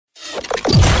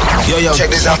Yo, check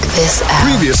this out.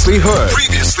 Previously heard.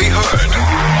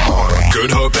 Good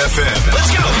Hope FM.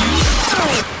 Let's go.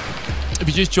 If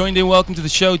you just joined in, welcome to the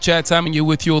show. Chad Saaiman, you're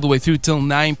with you all the way through till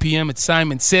 9 p.m. It's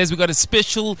Saaiman Says. We got a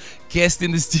special guest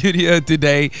in the studio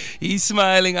today. He's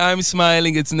smiling, I'm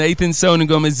smiling. It's Nathan Soan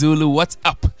Mngomezulu. What's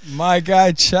up? My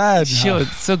guy, Chad. Sure,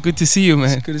 it's so good to see you,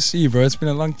 man. It's good to see you, bro. It's been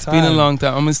a long time. It's been a long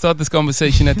time. I'm going to start this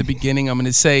conversation at the beginning. I'm going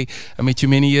to say I met you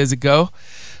many years ago.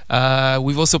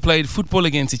 We've also played football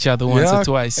against each other once or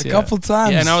twice. A couple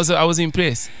times. Yeah, and I was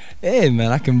impressed. Hey,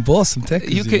 man, I can ball some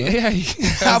tackles. You can, yeah.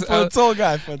 For a tall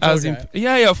guy.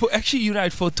 Actually, you're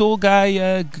right. For a tall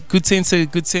guy, good sense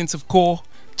of core.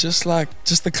 Just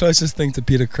the closest thing to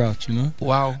Peter Crouch, you know.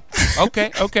 Wow.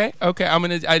 Okay.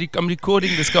 I'm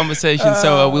recording this conversation,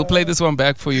 so we'll play this one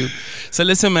back for you. So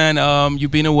listen, man.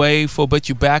 You've been away for a bit.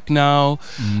 You're back now.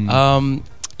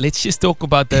 Let's just talk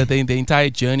about the entire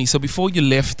journey. So before you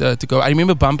left to go, I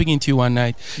remember bumping into you one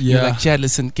night. Yeah. You're like, Chad,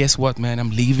 listen, guess what, man?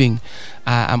 I'm leaving.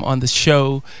 I'm on the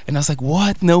show. And I was like,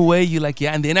 what? No way. You're like,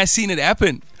 yeah. And then I seen it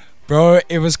happen. Bro,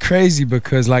 it was crazy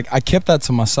because I kept that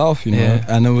to myself, you know. Yeah.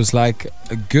 And it was like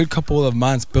a good couple of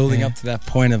months building up to that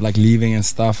point of leaving and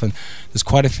stuff. And there's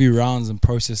quite a few rounds and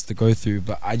process to go through,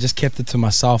 but I just kept it to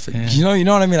myself. Yeah. You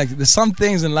know what I mean? There's some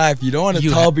things in life you don't want to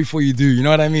tell before you do. You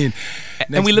know what I mean?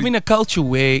 And we live in a culture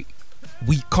where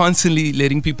we constantly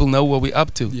letting people know what we're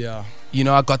up to. Yeah. You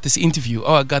know, I got this interview.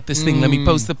 Oh, I got this thing. Let me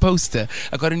post the poster.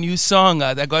 I got a new song.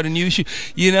 I got a new shoe.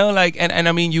 You know, and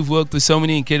I mean, you've worked with so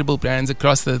many incredible brands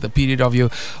across the period of your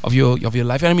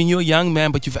life. And I mean, you're a young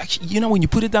man, but you've actually, you know, when you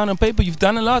put it down on paper, you've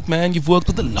done a lot, man. You've worked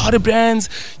with a lot of brands.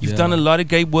 You've done a lot of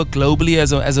great work globally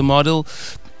as a model.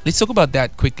 Let's talk about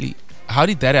that quickly. How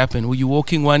did that happen? Were you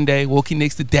walking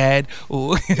next to dad,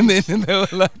 and then they were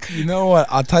like, you know what?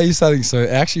 I'll tell you something. So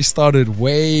it actually started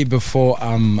way before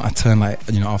I turned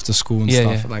after school and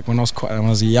stuff. Yeah. When I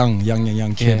was a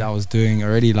young kid, I was doing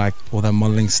already all that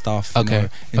modeling stuff,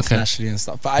 internationally and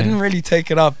stuff. But I didn't really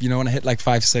take it up, when I hit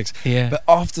 5, 6. Yeah. But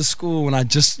after school, when I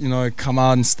just come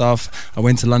out and stuff, I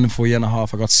went to London for a year and a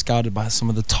half. I got scouted by some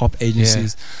of the top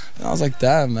agencies, and I was like,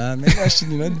 damn, man, maybe I should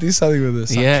do something with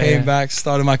this. I came back,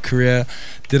 started my career.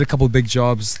 Did a couple of big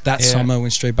jobs that summer,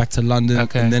 went straight back to London,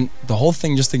 and then the whole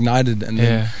thing just ignited, and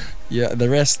then the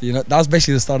rest, that was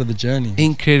basically the start of the journey.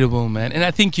 Incredible, man. And I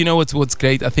think what's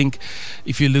great. I think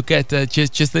if you look at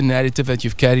just the narrative that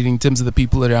you've carried in terms of the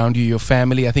people around you, your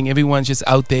family, I think everyone's just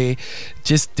out there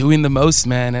just doing the most,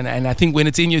 man. And I think when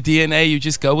it's in your DNA, you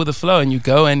just go with the flow and you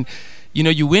go and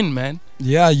you win, man.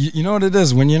 Yeah, you know what it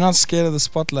is. When you're not scared of the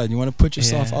spotlight, you want to put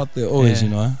yourself out there always,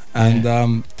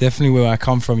 And definitely where I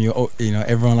come from,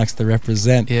 everyone likes to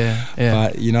represent. Yeah.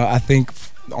 But I think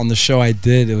on the show I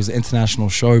did, it was an international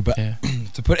show, but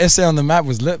to put SA on the map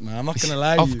was lit, man. I'm not gonna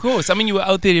lie to you. Of course. I mean, you were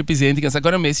out there representing us. I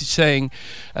got a message saying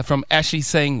from Ashley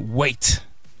saying, "Wait,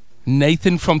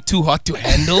 Nathan from Too Hot to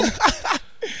Handle."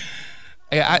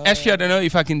 Actually, I don't know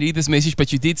if I can read this message,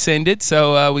 but you did send it,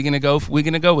 so we're gonna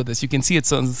go with this. You can see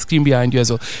it's on the screen behind you as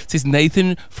well. It says,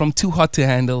 Nathan from Too Hot to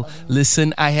Handle.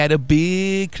 Listen, I had a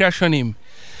big crush on him,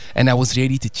 and I was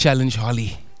ready to challenge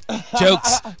Holly.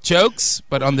 Jokes,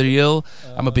 but on the real,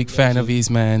 I'm a big fan of his,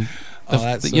 man.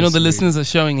 The listeners are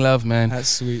showing love, man. That's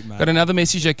sweet, man. Got another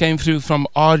message that came through from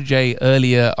RJ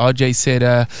earlier. RJ said,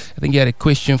 I think he had a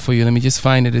question for you. Let me just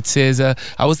find it. It says,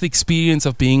 how was the experience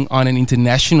of being on an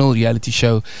international reality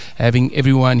show, having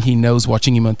everyone he knows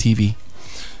watching him on TV?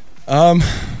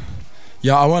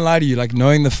 Yeah, I won't lie to you.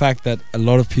 Knowing the fact that a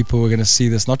lot of people were going to see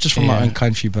this, not just from my own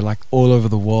country, but all over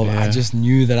the world, I just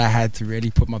knew that I had to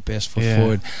really put my best foot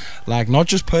forward. Not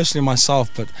just personally myself,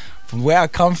 but from where I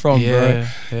come from, bro.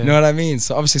 You know what I mean?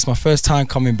 So obviously it's my first time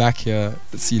coming back here,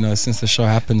 since the show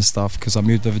happened and stuff, because I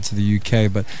moved over to the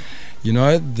UK. But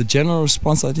the general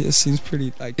response seems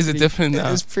pretty Is it different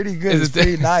now? It's pretty good. It's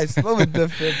pretty nice. A little bit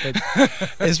different, but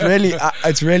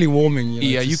it's really warming.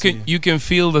 You can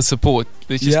feel the support.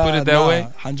 Let's just put it that way.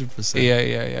 100%.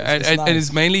 Yeah. And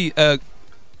it's mainly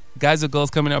guys or girls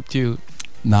coming up to you.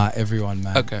 Nah, everyone,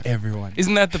 man. Okay. Everyone.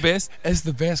 Isn't that the best? It's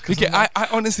the best. I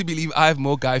honestly believe I have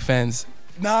more guy fans.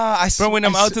 Nah, when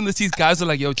I'm out in the streets, guys are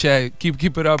like, "Yo, Chad, keep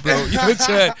it up, bro."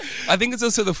 Chad. I think it's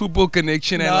also the football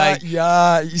connection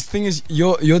the thing is,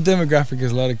 your demographic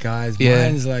is a lot of guys.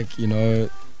 Mine is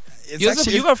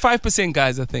you got 5%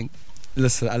 guys, I think.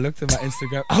 Listen, I looked at my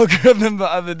Instagram algorithm the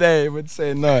other day. It would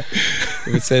say no.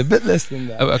 I would say a bit less than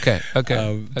that. Oh, okay.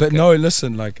 But no,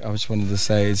 listen, like I just wanted to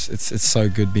say, it's so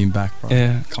good being back, bro.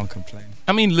 Yeah. Can't complain.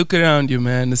 I mean, look around you,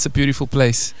 man. It's a beautiful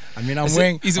place. I mean,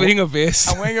 He's wearing a vest.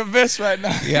 I'm wearing a vest right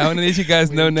now. Yeah, I want to let you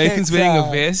guys know Nathan's wearing a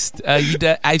vest.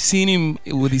 I've seen him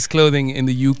with his clothing in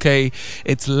the UK.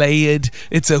 It's layered.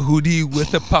 It's a hoodie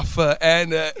with a puffer,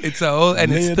 and it's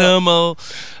thermal.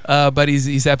 But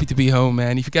he's happy to be home,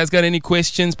 man. If you guys got any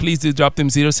questions, please do drop them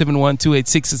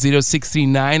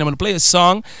 071-286-0639. I'm gonna play a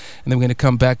song, and then we're gonna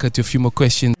come back to a few more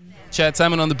questions. Chat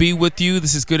Saaiman on the beat with you.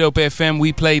 This is Good Hope FM.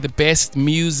 We play the best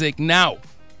music now.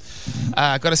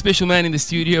 I got a special man in the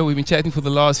studio. We've been chatting for the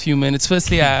last few minutes.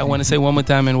 Firstly, I want to say one more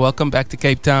time and welcome back to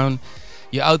Cape Town.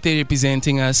 You're out there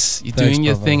representing us. You're doing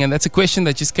your thing. And that's a question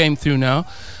that just came through now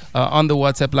on the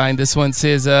WhatsApp line. This one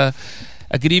says,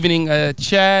 good evening,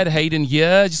 Chad, Hayden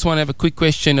here. Just want to have a quick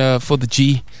question for the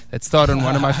G that started on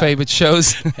one of my favorite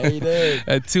shows.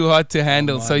 Hayden. Too Hot to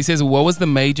Handle. So he says, what was the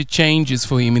major changes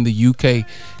for him in the UK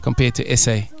compared to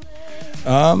SA?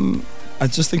 I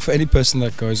just think for any person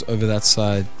that goes over that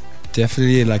side,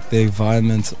 definitely like the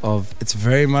environment of, it's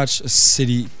very much a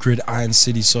city, gridiron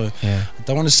city. So I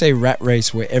don't want to say rat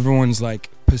race where everyone's like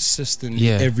persistent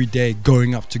every day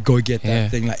going up to go get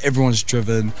that thing. Like everyone's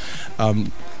driven.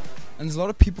 And there's a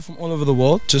lot of people from all over the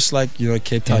world, just like, you know,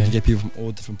 Cape Town, you get people from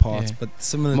all different parts, but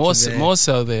similar more to there. More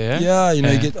so there. Yeah, you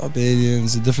know, you get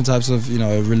Albanians, different types of, you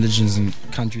know, religions and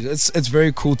countries. It's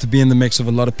very cool to be in the mix of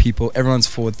a lot of people. Everyone's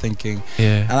forward thinking.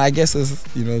 Yeah. And I guess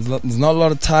there's not a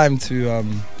lot of time to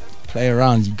play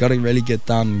around. You got to really get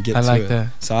down and get to it. I like that.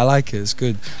 So I like it. It's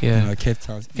good. Yeah. You know, Cape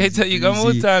Town. You got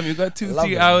more time. You got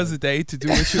 2-3 hours a day to do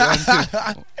what you want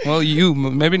to. Well,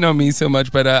 maybe not me so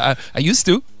much, but I used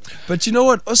to. But you know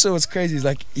what? Also, what's crazy is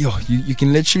like, you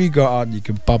can literally go out and you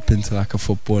can bump into like a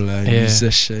footballer, a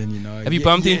musician, you know. Have you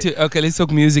bumped into? Okay, let's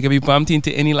talk music. Have you bumped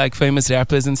into any like famous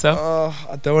rappers and stuff?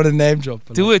 I don't want to name drop.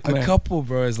 But do like, it, man. A couple,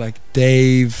 bro. Is like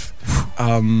Dave,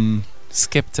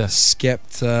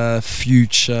 Skepta,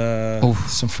 Future,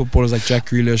 some footballers like Jack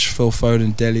Grealish, Phil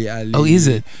Foden, Dele Alli. Oh, is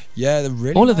it? Yeah, they're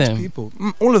really all nice of them. People.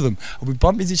 All of them. We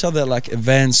bump into each other at like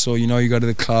events, or you know, you go to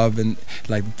the club and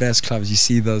like the best clubs, you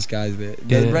see those guys there.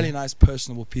 They're really nice,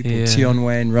 personable people. Tion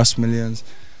Wayne, Russ Millions.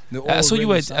 I saw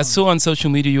I saw on social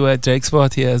media you were at Jake's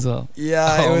party as well.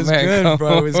 Yeah, it was good,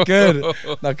 bro. It was good.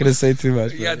 Not gonna say too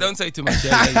much. Yeah, don't say too much.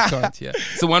 Yeah, you can't. Yeah,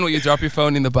 it's the one where you drop your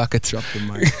phone in the bucket. Drop the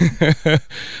mic.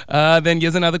 Then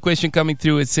here's another question coming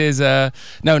through. It says,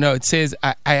 it says,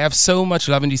 I have so much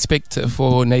love and respect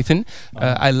for Nathan.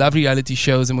 I love reality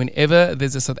shows, and whenever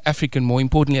there's a South African, more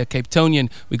importantly a Cape Townian,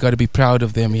 we got to be proud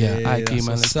of them. Yeah, I agree,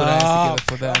 man. Let's put our hands together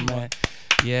for them, man.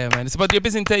 Yeah, man. It's about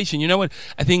representation. You know what?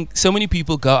 I think so many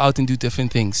people go out and do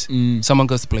different things. Someone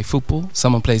goes to play football,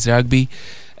 someone plays rugby,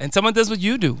 and someone does what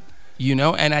you do, you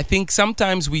know? And I think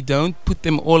sometimes we don't put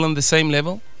them all on the same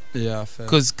level. Yeah, fair.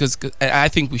 Because I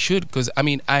think we should. Because I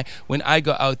mean, when I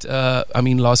go out,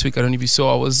 last week, I don't know if you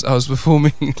saw, I was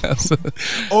performing. I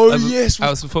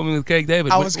was performing with Craig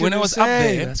David. When I was up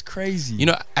there, that's crazy. You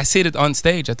know, I said it on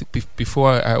stage. I think before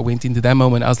I went into that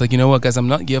moment, I was like, you know what, guys, I'm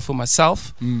not here for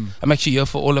myself. I'm actually here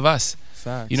for all of us.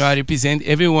 Facts. You know, I represent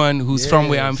everyone who's from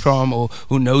where I'm from, or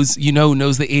who knows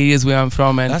the areas where I'm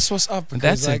from, and that's what's up.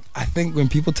 That's like, I think when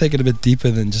people take it a bit deeper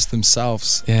than just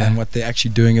themselves and what they're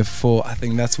actually doing it for, I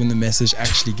think that's when the message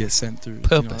actually gets sent through.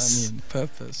 Purpose. You know what I mean?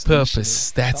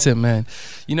 Purpose. That's it, man.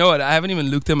 You know what? I haven't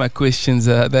even looked at my questions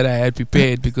that I had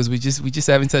prepared because we just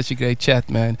having such a great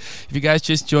chat, man. If you guys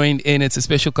just joined in, it's a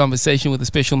special conversation with a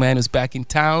special man who's back in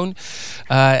town,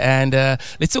 and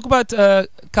let's talk about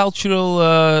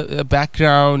cultural background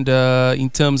in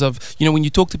terms of, you know, when you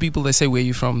talk to people, they say, where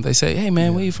you from? They say, hey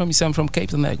man, where you from? You say, I'm from Cape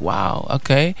Town. They're like, wow,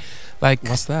 okay, like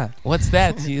what's that?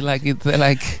 You like it, they're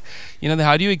like, you know,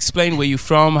 how do you explain where you're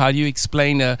from? How do you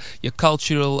explain your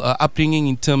cultural upbringing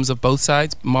in terms of both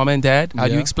sides, mom and dad? How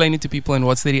do you explain it to people, and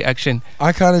what's the reaction?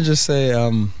 I kind of just say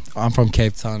I'm from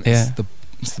Cape Town. It's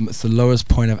the lowest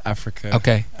point of Africa.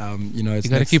 Okay. You know, you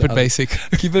gotta keep it basic.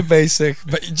 Keep it basic,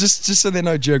 but just so they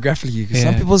know geographically. Because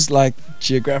some people's like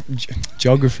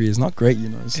geography is not great, you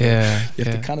know. So you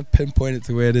have to kind of pinpoint it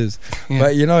to where it is. Yeah.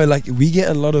 But you know, like we get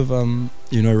a lot of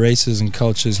you know, races and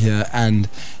cultures here, and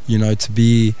you know, to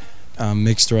be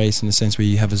mixed race in the sense where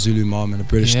you have a Zulu mom and a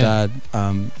British dad.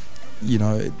 You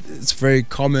know, it's very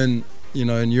common, you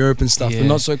know, in Europe and stuff, but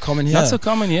not so common here. Not so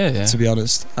common, to be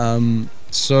honest.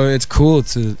 So it's cool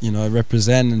to, you know,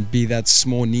 represent and be that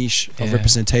small niche of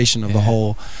representation of the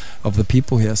whole of the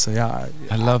people here. So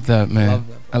I love that, man.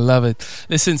 I love it.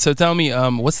 Listen, so tell me,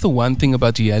 what's the one thing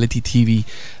about reality TV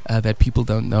that people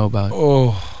don't know about?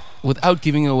 Oh, without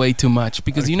giving away too much,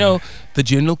 because you know the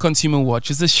general consumer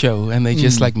watches the show and they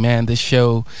just like, man, this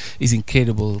show is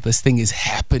incredible. This thing is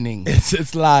happening.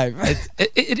 It's live.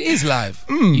 It is live.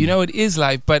 You know, it is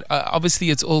live, but obviously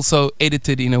it's also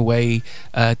edited in a way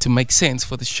to make sense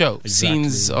for the show. Exactly.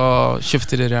 Scenes are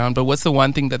shifted around, but what's the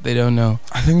one thing that they don't know?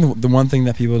 I think the one thing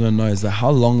that people don't know is that how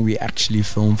long we actually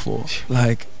film for.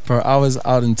 Like, bro, I was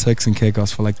out in Turks and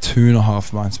Caicos for like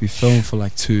 2.5 months. We filmed for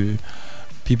like 2.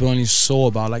 People only saw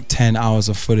about like 10 hours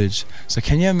of footage. So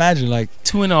can you imagine, like,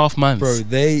 2.5 months, bro?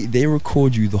 They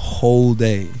record you the whole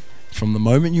day from the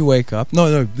moment you wake up.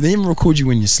 No, they even record you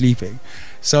when you're sleeping.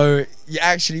 So you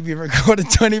actually be recorded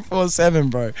 24/7,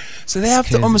 bro. So they have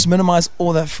to almost minimize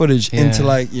all that footage into,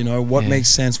 like, you know, what makes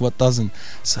sense, what doesn't.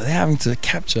 So they're having to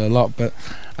capture a lot. But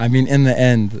I mean, in the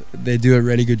end, they do a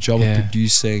really good job of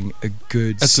producing a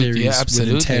good series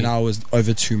within 10 hours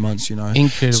over 2 months, you know.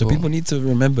 Incredible. So people need to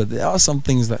remember there are some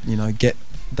things that, you know, get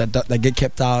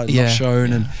kept out, not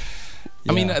shown, and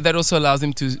I mean, that also allows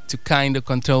them to kind of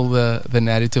control the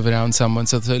narrative around someone.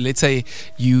 So let's say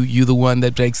you're the one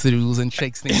that breaks the rules and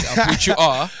shakes things up, which you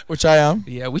are. Which I am.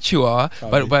 Yeah, which you are.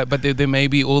 But there may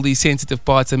be all these sensitive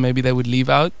parts that maybe they would leave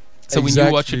out. So when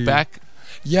you watch it back.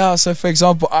 Yeah, so for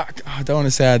example, I don't want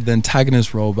to say I had the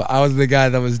antagonist role, but I was the guy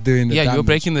that was doing the damage. You were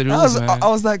breaking the rules, man. I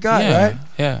was that guy, right?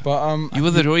 Yeah. But you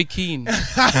were the Roy Keane.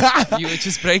 You were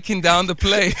just breaking down the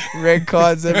play. Red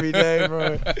cards every day,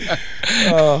 bro.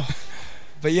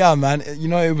 But yeah, man, you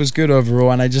know, it was good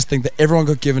overall, and I just think that everyone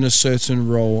got given a certain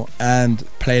role and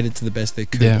played it to the best they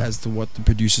could as to what the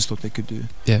producers thought they could do.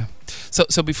 Yeah.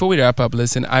 So before we wrap up,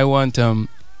 listen, I want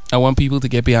people to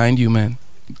get behind you, man.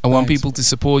 I want people to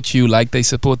support you like they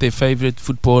support their favorite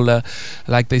footballer,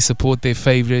 like they support their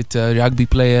favorite rugby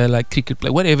player, like cricket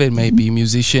player, whatever it may be,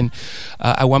 musician.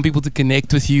 I want people to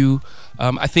connect with you.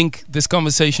 I think this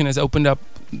conversation has opened up,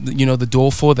 you know, the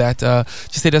door for that.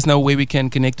 Just let us know where we can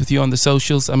connect with you on the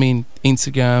socials. I mean,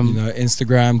 Instagram. You know,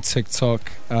 Instagram,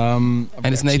 TikTok. And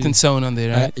it's Nathan Soan on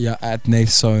there, right? At Nathan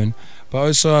Soan. But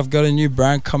also, I've got a new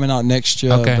brand coming out next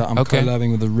year that I'm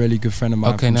collabing with a really good friend of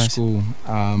mine from school.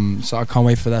 So I can't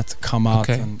wait for that to come out.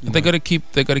 And they got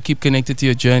to keep connected to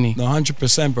your journey. No,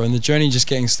 100%, bro. And the journey just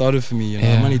getting started for me. You know,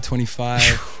 I'm only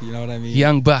 25. You know what I mean?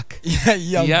 Young buck.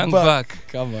 Yeah, young buck.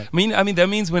 Come on. I mean that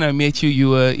means when I met you,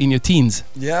 you were in your teens.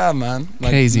 Yeah, man.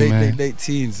 Like crazy, man. Late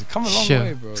teens. Come a long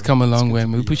way, bro. It's come a long way.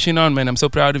 We're pushing on, man. I'm so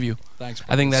proud of you. Thanks,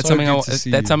 bro. I think that's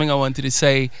something I wanted to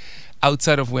say.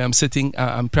 Outside of where I'm sitting,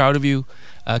 I'm proud of you.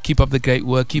 Keep up the great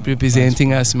work. Keep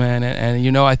representing us, man. And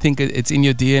you know, I think it's in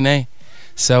your DNA.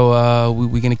 So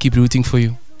we're gonna keep rooting for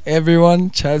you.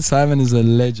 Everyone, Chad Saaiman is a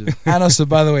legend. And also,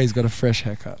 by the way, he's got a fresh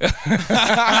haircut.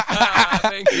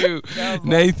 Thank you,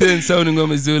 Nathan, Soan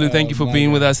Mngomezulu. Thank you for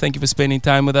being with us. Thank you for spending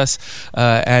time with us.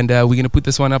 And we're gonna put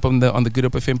this one up on the Good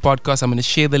Up FM podcast. I'm gonna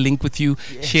share the link with you.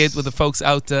 Yes. Share it with the folks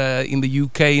out in the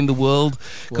UK, in the world,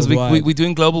 because we're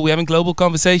doing global. We're having global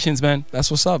conversations, man.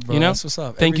 That's what's up, bro. You know, that's what's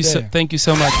up. Thank you so much,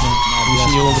 man.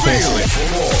 Wishing you all the best.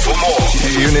 For more,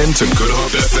 tune in to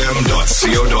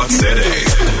goodhopefm.co.za.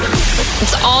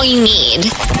 It's all you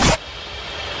need.